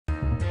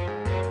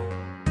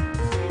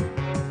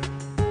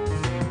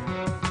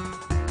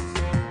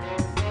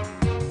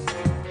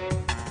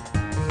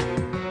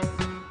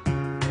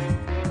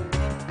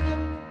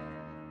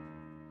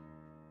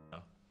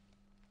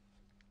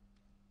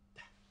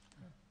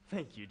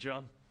Thank you,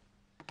 John.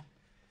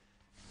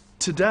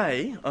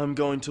 Today, I'm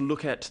going to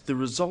look at the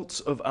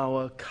results of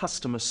our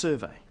customer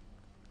survey.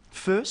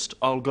 First,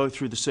 I'll go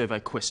through the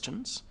survey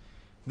questions,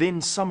 then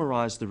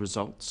summarise the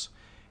results,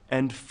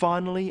 and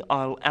finally,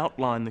 I'll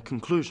outline the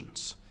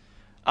conclusions.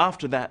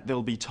 After that,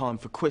 there'll be time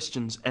for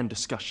questions and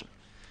discussion.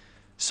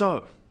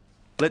 So,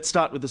 let's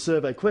start with the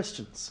survey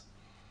questions.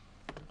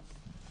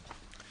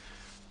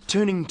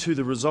 Turning to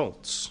the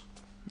results,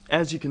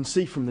 as you can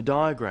see from the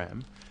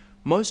diagram,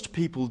 most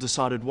people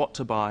decided what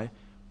to buy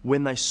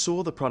when they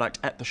saw the product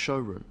at the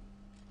showroom.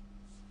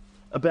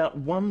 About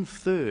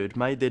 1/3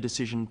 made their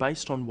decision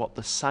based on what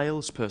the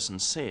salesperson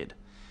said.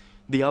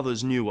 The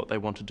others knew what they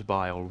wanted to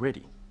buy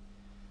already.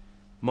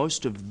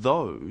 Most of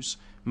those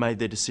made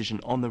their decision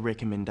on the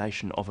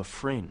recommendation of a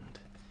friend.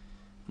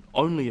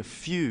 Only a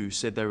few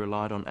said they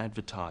relied on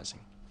advertising.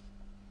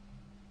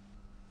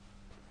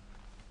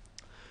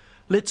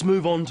 Let's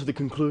move on to the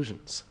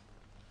conclusions.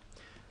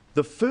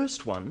 The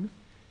first one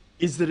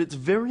is that it's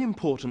very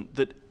important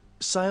that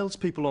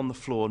salespeople on the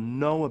floor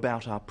know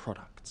about our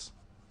products.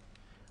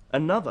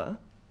 Another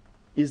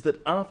is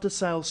that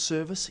after-sales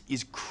service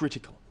is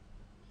critical.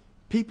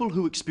 People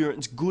who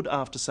experience good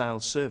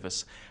after-sales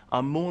service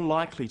are more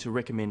likely to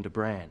recommend a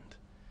brand.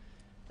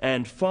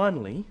 And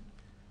finally,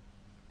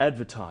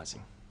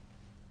 advertising.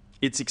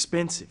 It's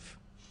expensive,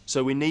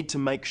 so we need to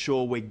make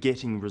sure we're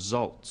getting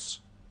results.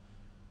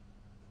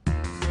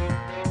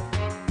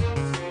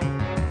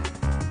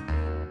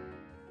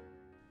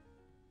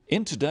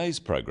 In today's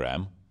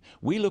program,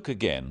 we look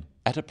again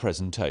at a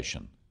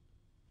presentation.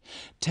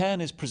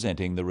 Tan is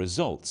presenting the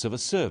results of a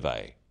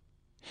survey.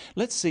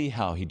 Let's see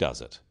how he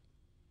does it.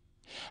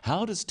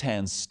 How does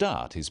Tan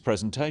start his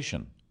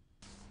presentation?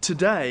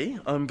 Today,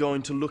 I'm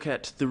going to look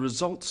at the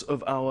results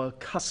of our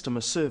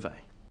customer survey.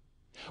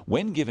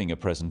 When giving a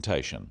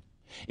presentation,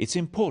 it's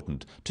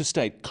important to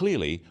state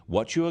clearly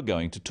what you are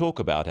going to talk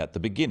about at the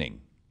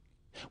beginning.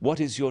 What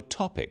is your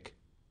topic?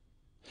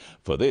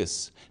 For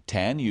this,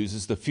 Tan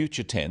uses the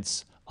future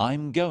tense,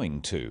 I'm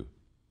going to.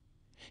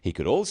 He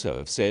could also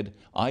have said,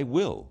 I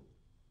will.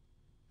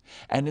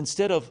 And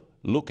instead of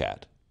look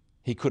at,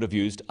 he could have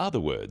used other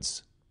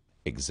words,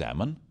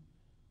 examine,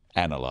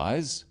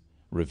 analyze,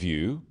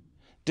 review,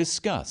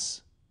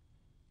 discuss.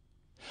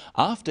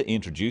 After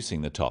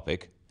introducing the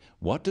topic,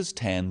 what does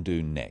Tan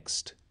do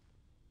next?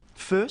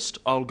 First,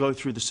 I'll go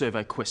through the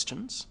survey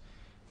questions,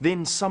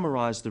 then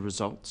summarise the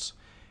results,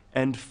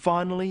 and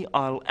finally,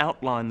 I'll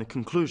outline the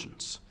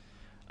conclusions.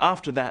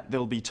 After that,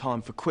 there'll be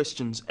time for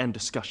questions and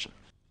discussion.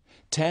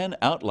 Tan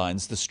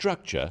outlines the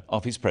structure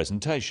of his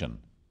presentation.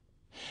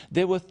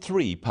 There were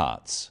 3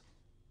 parts.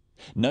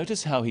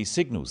 Notice how he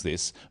signals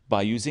this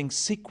by using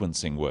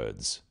sequencing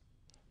words.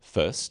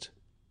 First,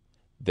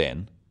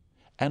 then,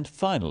 and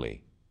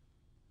finally.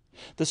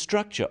 The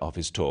structure of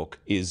his talk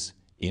is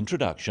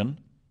introduction,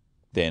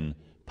 then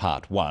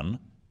part 1,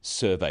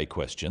 survey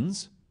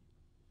questions,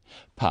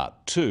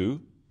 part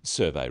 2,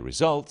 survey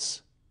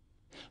results,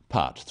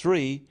 part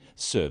 3,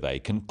 survey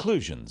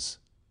conclusions.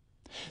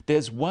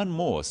 There's one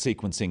more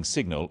sequencing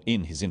signal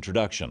in his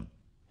introduction.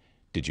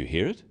 Did you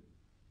hear it?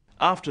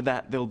 After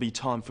that, there'll be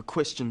time for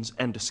questions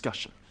and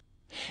discussion.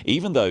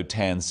 Even though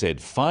Tan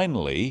said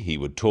finally he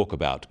would talk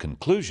about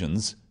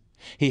conclusions,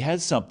 he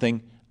has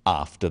something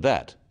after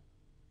that.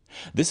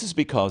 This is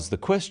because the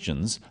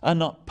questions are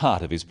not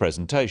part of his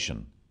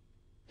presentation.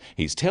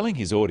 He's telling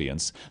his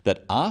audience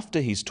that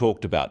after he's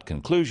talked about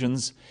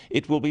conclusions,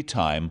 it will be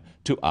time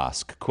to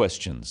ask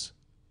questions.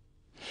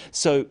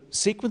 So,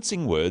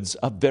 sequencing words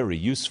are very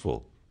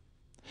useful.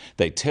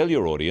 They tell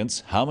your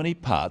audience how many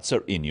parts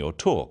are in your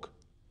talk,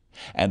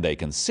 and they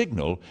can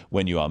signal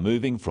when you are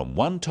moving from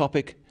one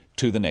topic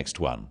to the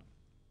next one.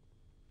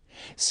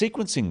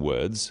 Sequencing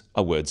words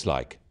are words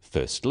like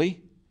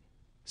firstly,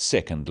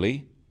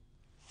 secondly,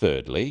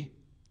 thirdly,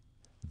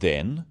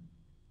 then,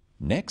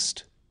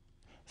 next,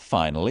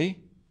 finally,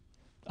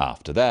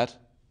 after that,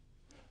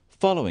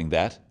 following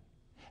that,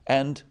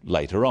 and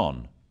later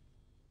on.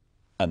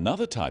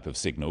 Another type of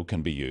signal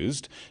can be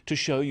used to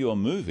show you are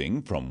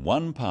moving from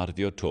one part of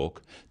your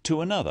talk to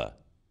another.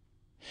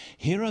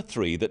 Here are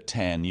 3 that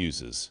Tan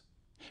uses.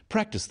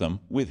 Practice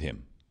them with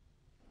him.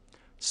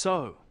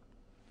 So,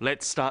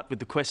 let's start with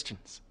the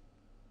questions.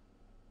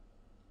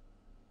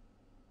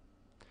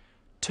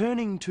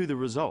 Turning to the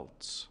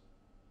results,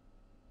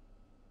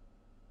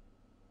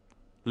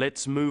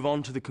 let's move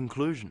on to the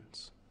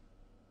conclusions.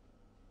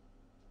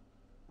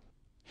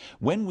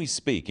 When we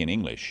speak in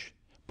English,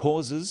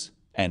 pauses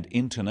and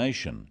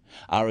intonation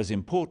are as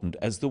important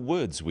as the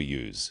words we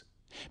use,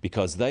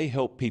 because they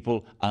help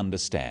people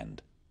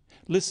understand.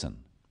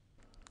 Listen.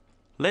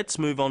 Let's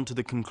move on to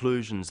the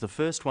conclusions. The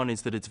first one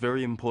is that it's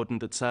very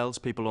important that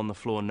salespeople on the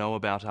floor know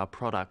about our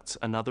products.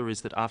 Another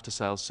is that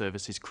after-sales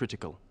service is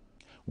critical.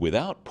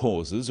 Without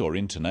pauses or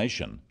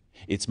intonation,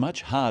 it's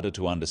much harder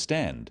to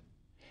understand,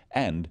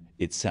 and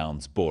it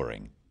sounds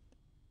boring.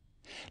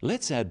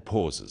 Let's add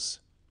pauses.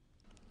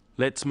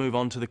 Let's move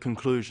on to the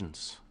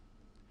conclusions.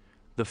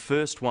 The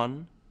first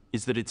one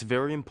is that it's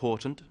very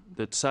important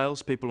that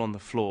salespeople on the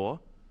floor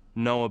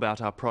know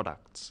about our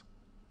products.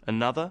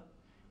 Another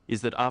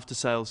is that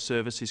after-sales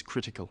service is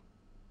critical.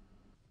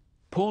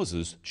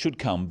 Pauses should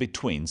come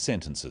between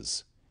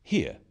sentences,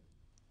 here.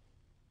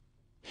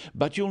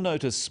 But you'll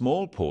notice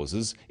small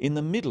pauses in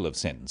the middle of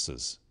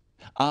sentences,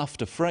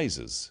 after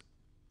phrases.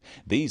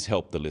 These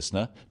help the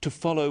listener to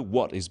follow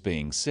what is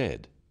being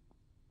said.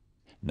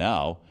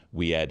 Now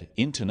we add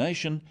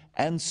intonation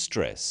and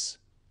stress.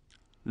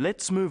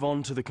 Let's move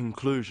on to the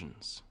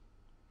conclusions.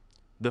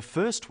 The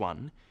first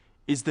one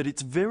is that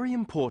it's very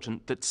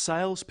important that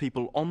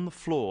salespeople on the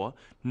floor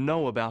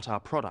know about our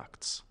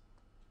products.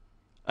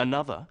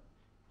 Another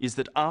is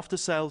that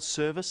after-sales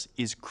service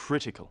is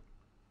critical.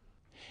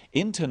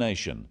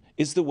 Intonation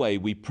is the way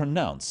we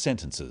pronounce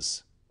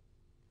sentences.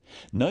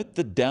 Note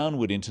the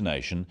downward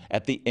intonation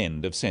at the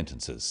end of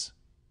sentences.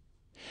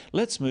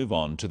 Let's move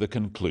on to the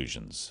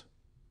conclusions.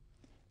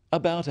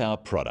 About our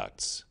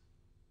products.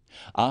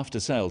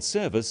 After-sales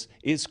service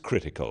is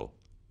critical.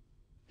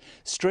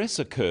 Stress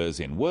occurs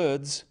in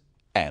words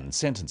and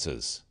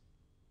sentences.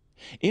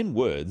 In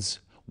words,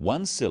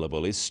 one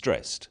syllable is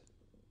stressed.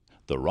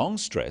 The wrong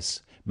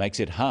stress makes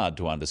it hard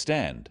to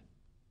understand.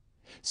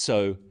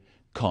 So,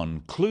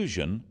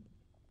 conclusion,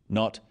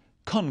 not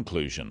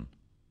conclusion.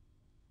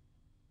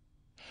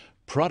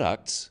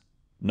 Products,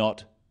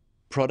 not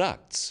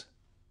products.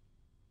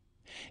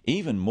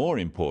 Even more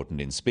important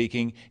in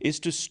speaking is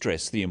to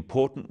stress the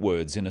important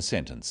words in a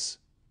sentence.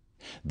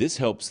 This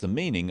helps the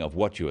meaning of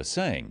what you are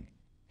saying.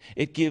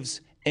 It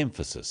gives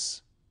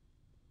emphasis.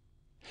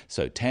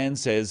 So Tan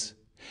says,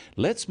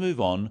 let's move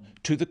on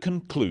to the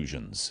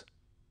conclusions.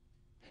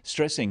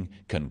 Stressing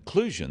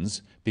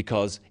conclusions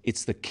because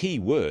it's the key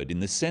word in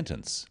this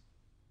sentence.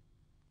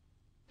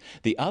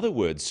 The other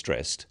words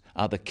stressed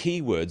are the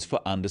key words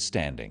for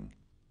understanding.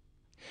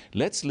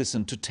 Let's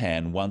listen to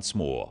Tan once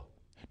more,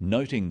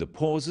 noting the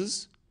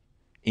pauses,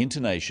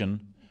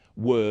 intonation,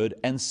 word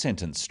and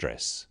sentence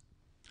stress.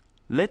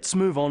 Let's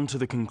move on to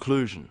the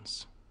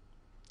conclusions.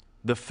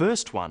 The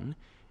first one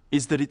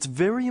is that it's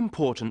very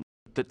important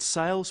that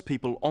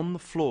salespeople on the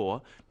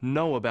floor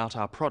know about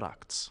our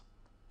products.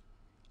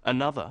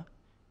 Another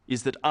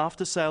is that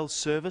after-sales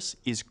service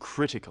is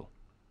critical.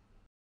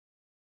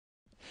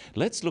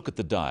 Let's look at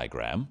the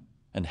diagram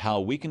and how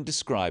we can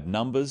describe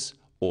numbers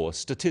or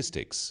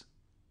statistics.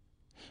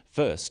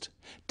 First,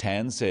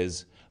 Tan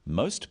says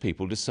most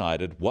people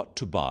decided what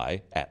to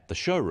buy at the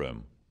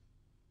showroom.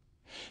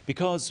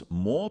 Because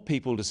more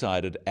people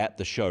decided at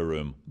the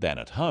showroom than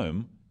at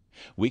home,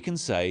 we can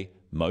say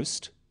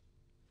most,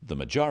 the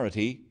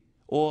majority,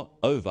 or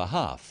over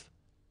half.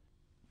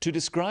 To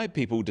describe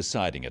people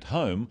deciding at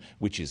home,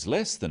 which is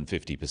less than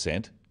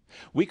 50%,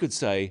 we could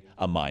say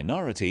a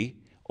minority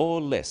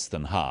or less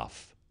than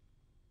half.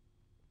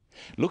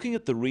 Looking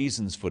at the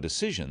reasons for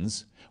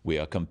decisions, we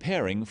are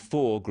comparing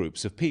 4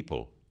 groups of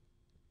people.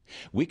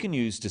 We can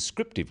use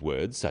descriptive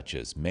words such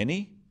as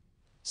many,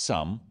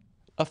 some,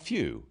 a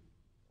few.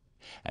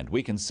 And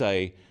we can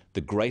say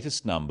the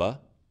greatest number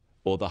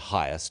or the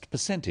highest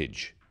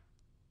percentage.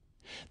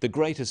 The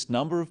greatest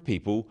number of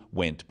people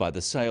went by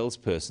the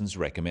salesperson's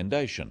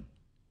recommendation.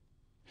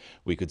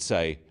 We could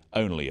say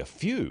only a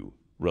few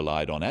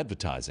relied on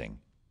advertising.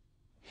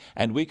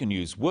 And we can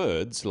use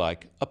words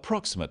like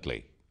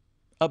approximately,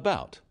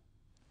 about,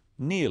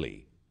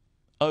 nearly,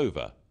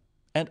 over,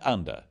 and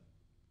under.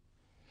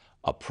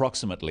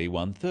 Approximately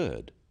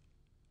 1/3,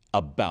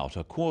 about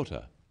a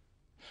quarter,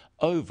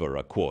 over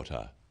a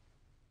quarter,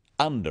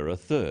 under a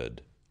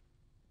third.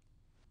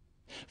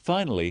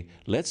 Finally,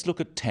 let's look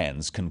at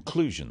Tan's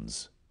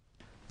conclusions.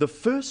 The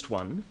first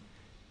one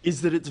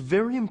is that it's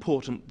very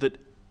important that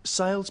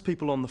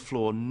salespeople on the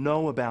floor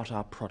know about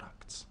our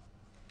products.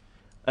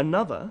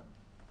 Another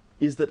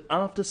is that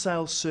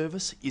after-sales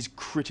service is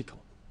critical.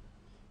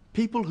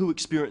 People who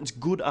experience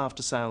good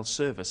after-sales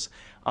service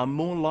are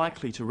more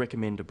likely to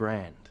recommend a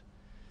brand.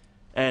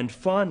 And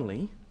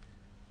finally,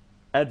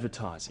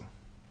 advertising.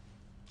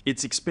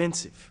 It's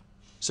expensive,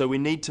 so we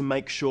need to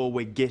make sure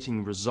we're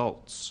getting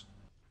results.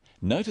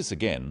 Notice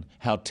again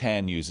how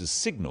Tan uses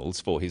signals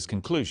for his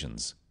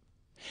conclusions.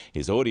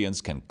 His audience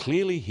can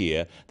clearly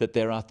hear that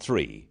there are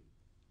 3.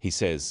 He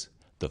says,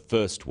 the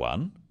first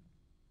one,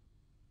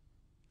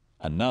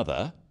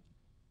 another,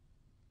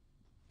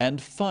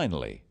 and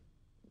finally.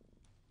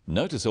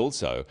 Notice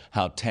also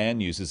how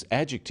Tan uses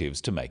adjectives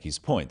to make his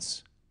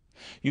points.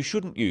 You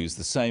shouldn't use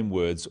the same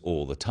words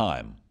all the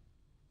time.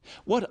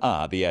 What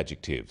are the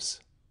adjectives?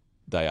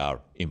 They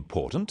are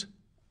important,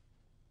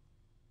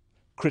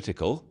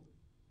 critical,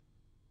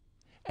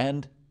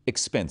 and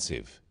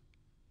expensive.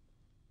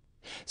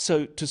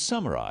 So to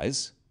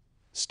summarize,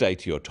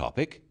 state your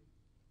topic,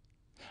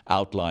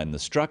 outline the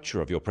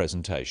structure of your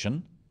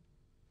presentation,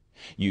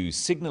 use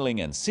signaling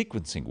and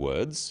sequencing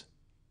words,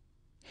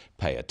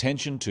 pay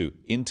attention to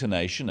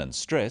intonation and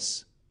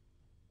stress,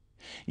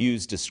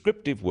 use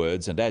descriptive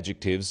words and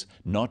adjectives,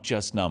 not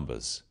just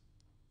numbers.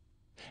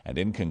 And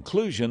in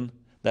conclusion,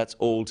 that's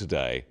all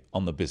today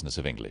on the Business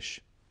of English.